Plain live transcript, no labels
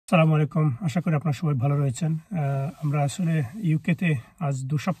আসসালামু আলাইকুম। আশা করি আপনারা সবাই ভালো রয়েছেন। আমরা আসলে ইউকেতে আজ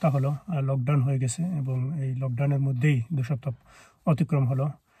 ২ সপ্তাহ হলো লকডাউন হয়ে গেছে এবং এই লকডাউনের মধ্যেই ২ সপ্তাহ অতিক্রম হলো।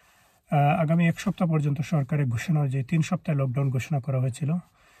 আগামী ১ সপ্তাহ পর্যন্ত সরকারের ঘোষণা অনুযায়ী ৩ সপ্তাহ লকডাউন ঘোষণা করা হয়েছিল।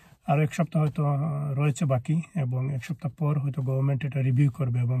 আরও ১ সপ্তাহ হয়তো রয়েছে বাকি এবং ১ সপ্তাহ পর হয়তো গভর্নমেন্ট এটা রিভিউ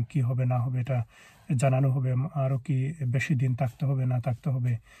করবে এবং কি হবে না হবে এটা জানানো হবে। আরও কি বেশি দিন থাকতে হবে না থাকতে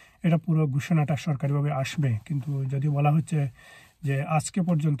হবে, এটা পুরো ঘোষণাটা সরকারিভাবে আসবে। কিন্তু যদি বলা হচ্ছে যে আজকে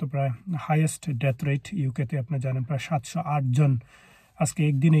পর্যন্ত প্রায় হাইয়েস্ট ডেথ রেট ইউকেতে আপনারা জানেন প্রায় ৭০৮ জন আজকে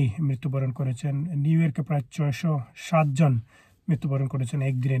একদিনেই মৃত্যুবরণ করেছেন। নিউ ইয়র্কে প্রায় ৬০৭ জন মৃত্যুবরণ করেছেন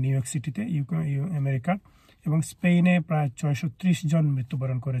একদিনে নিউ ইয়র্ক সিটিতে আমেরিকার, এবং স্পেনে প্রায় ৬৩০ জন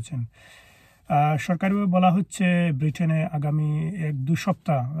মৃত্যুবরণ করেছেন। সরকারিভাবে বলা হচ্ছে ব্রিটেনে আগামী ১-২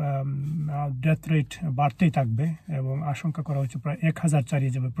 সপ্তাহ ডেথ রেট বাড়তেই থাকবে এবং আশঙ্কা করা হচ্ছে প্রায় ১,০০০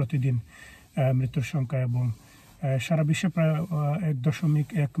 ছাড়িয়ে যাবে প্রতিদিন মৃত্যুর সংখ্যা, এবং সারা বিশ্বে প্রায়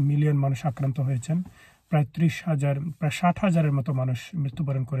 ১.১ মিলিয়ন মানুষ আক্রান্ত হয়েছেন। প্রায় ৬০,০০০-৬০,০০০-এর মতো মানুষ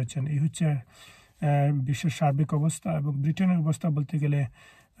মৃত্যুবরণ করেছেন। এই হচ্ছে বিশ্বের সার্বিক অবস্থা। এবং ব্রিটেনের অবস্থা বলতে গেলে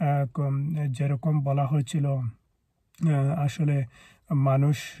যেরকম বলা হয়েছিল, আসলে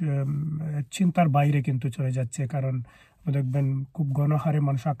মানুষ চিন্তার বাইরে কিন্তু চলে যাচ্ছে। কারণ দেখবেন খুব গণহারে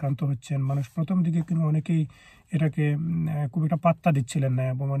মানুষ আক্রান্ত হচ্ছেন। মানুষ প্রথম দিকে কিন্তু অনেকেই এটাকে খুব একটা পাত্তা দিচ্ছিলেন না,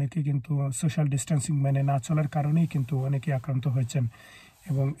 এবং অনেকেই কিন্তু সোশ্যাল ডিস্টেন্সিং মেনে না চলার কারণেই কিন্তু অনেকেই আক্রান্ত হয়েছেন।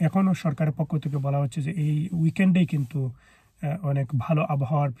 এবং এখনও সরকারের পক্ষ থেকে বলা হচ্ছে যে এই উইকেন্ডেই কিন্তু অনেক ভালো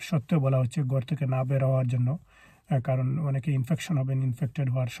আবহাওয়ার সত্ত্বেও বলা হচ্ছে ঘর থেকে না বের হওয়ার জন্য, কারণ অনেকে ইনফেকশন হবেন, ইনফেক্টেড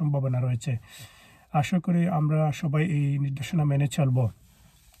হওয়ার সম্ভাবনা রয়েছে। আশা করি আমরা সবাই এই নির্দেশনা মেনে চলব।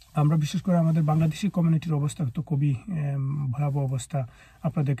 আমরা বিশেষ করে আমাদের বাংলাদেশি কমিউনিটির অবস্থা তো খুবই ভয়াবহ অবস্থা।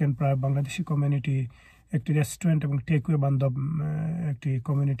 আপনারা দেখেন প্রায় বাংলাদেশি কমিউনিটি একটি রেস্টুরেন্ট এবং টেকওয়ে বান্ধব একটি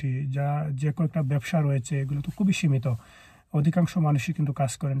কমিউনিটি, যা যে কয়েকটা ব্যবসা রয়েছে এগুলো তো খুবই সীমিত। অধিকাংশ মানুষই কিন্তু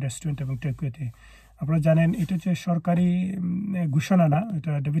কাজ করেন রেস্টুরেন্ট এবং টেকওয়েতে। আপনারা জানেন এটা হচ্ছে সরকারি ঘোষণা না,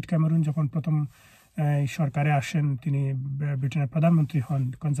 এটা ডেভিড ক্যামেরুন যখন প্রথম এই সরকারে আসেন, তিনি ব্রিটেনের প্রধানমন্ত্রী হন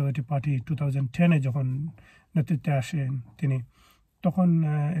কনজারভেটিভ পার্টি 2010-এ যখন নেতৃত্বে আসেন তিনি, তখন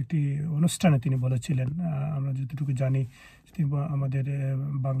একটি অনুষ্ঠানে তিনি বলেছিলেন, আমরা যতটুকু জানি তিনি আমাদের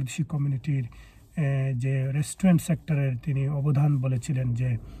বাংলাদেশি কমিউনিটির যে রেস্টুরেন্ট সেক্টরের তিনি অবদান বলেছিলেন যে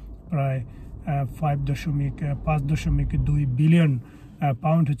প্রায় 5.2 বিলিয়ন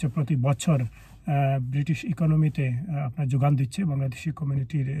পাউন্ড হচ্ছে প্রতি বছর ব্রিটিশ ইকোনমিতে আপনার যোগান দিচ্ছে বাংলাদেশি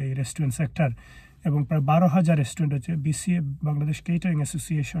কমিউনিটির এই রেস্টুরেন্ট সেক্টর। এবং প্রায় 12,000 রেস্টুরেন্ট হচ্ছে বিসিএ বাংলাদেশ কেটারিং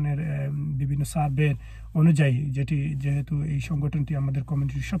অ্যাসোসিয়েশনের বিভিন্ন সার্ভের অনুযায়ী, যেহেতু এই সংগঠনটি আমাদের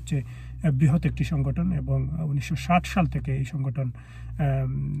কমিউনিটির সবচেয়ে বৃহৎ একটি সংগঠন এবং 1960 সাল থেকে এই সংগঠন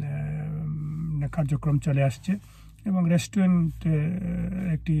কার্যক্রম চলে আসছে এবং রেস্টুরেন্ট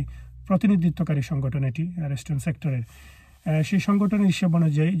একটি প্রতিনিধিত্বকারী সংগঠন এটি রেস্টুরেন্ট সেক্টরের। সেই সংগঠনের হিসেব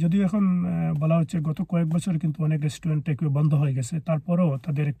অনুযায়ী, যদিও এখন বলা হচ্ছে গত কয়েক বছর কিন্তু অনেক রেস্টুরেন্ট টেকওয়ে বন্ধ হয়ে গেছে, তারপরেও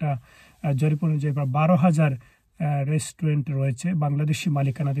তাদের একটা জরিপ অনুযায়ী প্রায় 12,000 রেস্টুরেন্ট রয়েছে বাংলাদেশি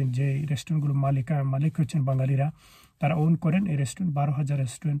মালিকানাধীন। যে রেস্টুরেন্টগুলো মালিক হচ্ছেন বাঙালিরা, তারা ওন করেন এই রেস্টুরেন্ট। 12,000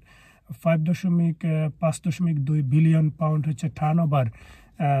 রেস্টুরেন্ট, 5.2 বিলিয়ন পাউন্ড হচ্ছে টার্ন ওভার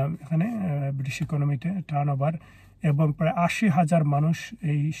এখানে ব্রিটিশ ইকোনমিতে টার্ন ওভার, এবং প্রায় 80,000 মানুষ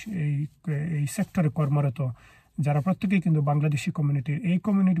এই সেক্টরে কর্মরত, যারা প্রত্যেকেই কিন্তু বাংলাদেশি কমিউনিটির। এই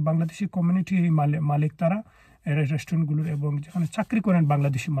বাংলাদেশি কমিউনিটির মালিক তারা রেস্টুরেন্টগুলোর, এবং যেখানে চাকরি করেন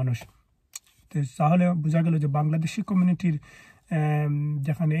বাংলাদেশি মানুষ। তাহলে বোঝা গেল যে বাংলাদেশি কমিউনিটির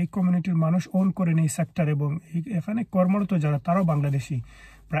যেখানে এই কমিউনিটির মানুষ ওন করেন এই সেক্টর, এবং এখানে কর্মরত যারা তারাও বাংলাদেশি,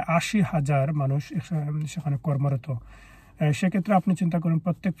 প্রায় 80,000 মানুষ সেখানে কর্মরত। সেক্ষেত্রে আপনি চিন্তা করেন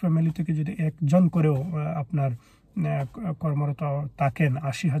প্রত্যেক ফ্যামিলি থেকে যদি একজন করেও আপনার কর্মরত থাকেন,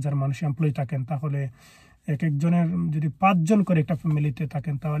 80,000 মানুষ এমপ্লয়ি থাকেন, তাহলে একজনের যদি 5 জন করে একটা ফ্যামিলিতে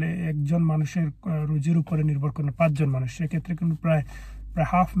থাকেন, তাহলে একজন মানুষের রুজির উপরে নির্ভর করেন 5 জন মানুষ। সেক্ষেত্রে কিন্তু প্রায়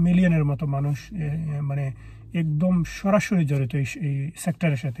 500,000-এর মতো মানুষ মানে একদম সরাসরি জড়িত এই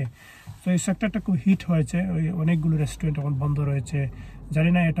সেক্টরের সাথে। তো এই সেক্টরটা খুব হিট হয়েছে, ওই অনেকগুলো রেস্টুরেন্ট এখন বন্ধ রয়েছে।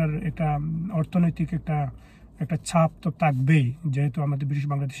 জানি না এটার একটা অর্থনৈতিক একটা ছাপ তো থাকবেই, যেহেতু আমাদের ব্রিটিশ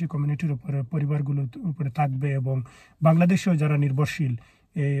বাংলাদেশি কমিউনিটির উপরে পরিবারগুলোর উপরে থাকবে, এবং বাংলাদেশেও যারা নির্ভরশীল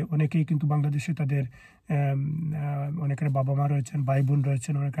অনেকেই কিন্তু বাংলাদেশে তাদের অনেকের বাবা মা রয়েছেন, ভাই বোন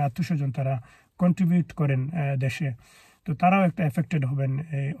রয়েছেন, অনেকের আত্মীয়স্বজন তারা কন্ট্রিবিউট করেন দেশে, তো তারাও একটা এফেক্টেড হবেন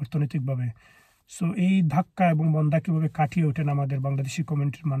অর্থনৈতিকভাবে। সো এই ধাক্কা এবং মন্দা কীভাবে কাটিয়ে ওঠেন আমাদের বাংলাদেশি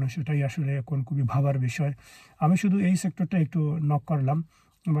কমিউনিটির মানুষ, এটাই আসলে এখন খুবই ভাবার বিষয়। আমি শুধু এই সেক্টরটা একটু নক করলাম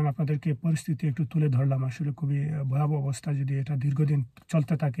এবং আপনাদেরকে পরিস্থিতি একটু তুলে ধরলাম। আসলে খুবই ভয়াবহ অবস্থা যদি এটা দীর্ঘদিন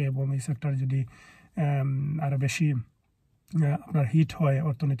চলতে থাকে এবং এই সেক্টর যদি আরও বেশি আপনার হিট হয়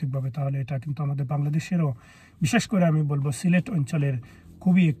অর্থনৈতিকভাবে, তাহলে এটা কিন্তু আমাদের বাংলাদেশেরও, বিশেষ করে আমি বলবো সিলেট অঞ্চলের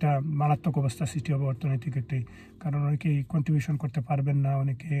খুবই একটা মারাত্মক অবস্থা সৃষ্টি হবে অর্থনৈতিক একটি, কারণ অনেকেই কন্ট্রিবিউশন করতে পারবেন না,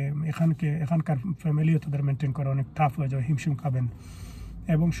 অনেকে এখানকার ফ্যামিলিও তাদের মেনটেন করা অনেক টাফ হয়ে যাবে, হিমশিম খাবেন।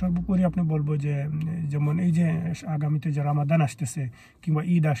 এবং সর্বোপরি আপনি বলবো যে যেমন এই যে আগামীতে যে রামাদান আসতেছে কিংবা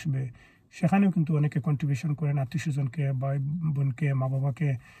ঈদ আসবে, সেখানেও কিন্তু অনেকে কন্ট্রিবিউশন করেন, আত্মীয় স্বজনকে, ভাই বোনকে, মা বাবাকে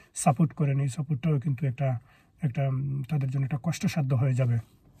সাপোর্ট করেন। এই সাপোর্টটাও কিন্তু একটা একটা তাদের জন্য একটা কষ্টসাধ্য হয়ে যাবে।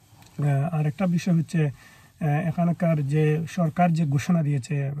 আর একটা বিষয় হচ্ছে এখানকার যে সরকার যে ঘোষণা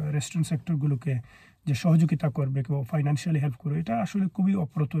দিয়েছে রেস্টুরেন্ট সেক্টরগুলোকে যে সহযোগিতা করবে কেউ ফাইন্যান্সিয়ালি হেল্প করবে, এটা আসলে খুবই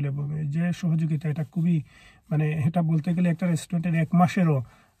অপ্রতুল। এবং যে সহযোগিতা এটা খুবই মানে এটা বলতে গেলে একটা রেস্টুরেন্টের 1 মাসেরও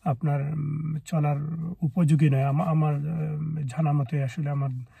আপনার চলার উপযোগী নয় আমার জানা মতে, আসলে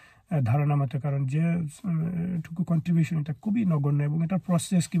আমার ধারণা মতে। কারণ যে টুকু কন্ট্রিবিউশন এটা খুবই নগণ্য, এবং এটার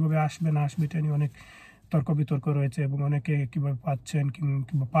প্রসেস কীভাবে আসবে না আসবে এটা নিয়ে অনেক তর্ক বিতর্ক রয়েছে, এবং অনেকে কীভাবে পাচ্ছেন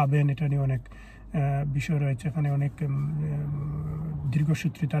কিংবা পাবেন এটা নিয়ে অনেক বিষয় রয়েছে। এখানে অনেক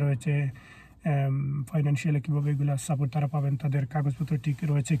দীর্ঘসূত্রিতা রয়েছে, ফাইন্যান্সিয়ালি কীভাবে এগুলো সাপোর্ট তারা পাবেন, তাদের কাগজপত্র ঠিক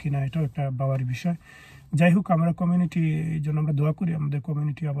রয়েছে কিনা, এটাও একটা ভাবার বিষয়। যাই হোক, আমরা কমিউনিটি এই জন্য আমরা দোয়া করি আমাদের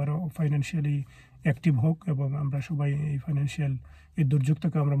কমিউনিটি আবারও ফাইন্যান্সিয়ালি অ্যাক্টিভ হোক, এবং আমরা সবাই এই ফাইন্যান্সিয়াল এই দুর্যোগ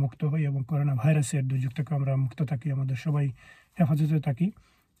থেকে আমরা মুক্ত হই, এবং করোনা ভাইরাসের দুর্যোগ থেকে আমরা মুক্ত থাকি, আমাদের সবাই হেফাজতে থাকি।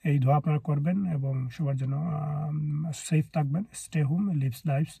 এই দোয়া আপনারা করবেন, এবং সবার জন্য সেফ থাকবেন। স্টে হোম,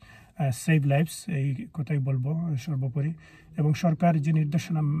 সেভ লাইভস, এই কথাই বলবো সর্বোপরি। এবং সরকার যে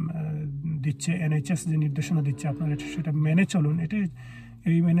নির্দেশনা দিচ্ছে, NHS যে নির্দেশনা দিচ্ছে, আপনারা সেটা মেনে চলুন।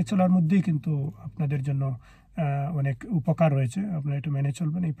 এই মেনে চলার মধ্যেই কিন্তু আপনাদের জন্য অনেক উপকার রয়েছে। আপনারা এটা মেনে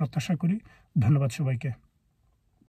চলবেন এই প্রত্যাশা করি। ধন্যবাদ সবাইকে।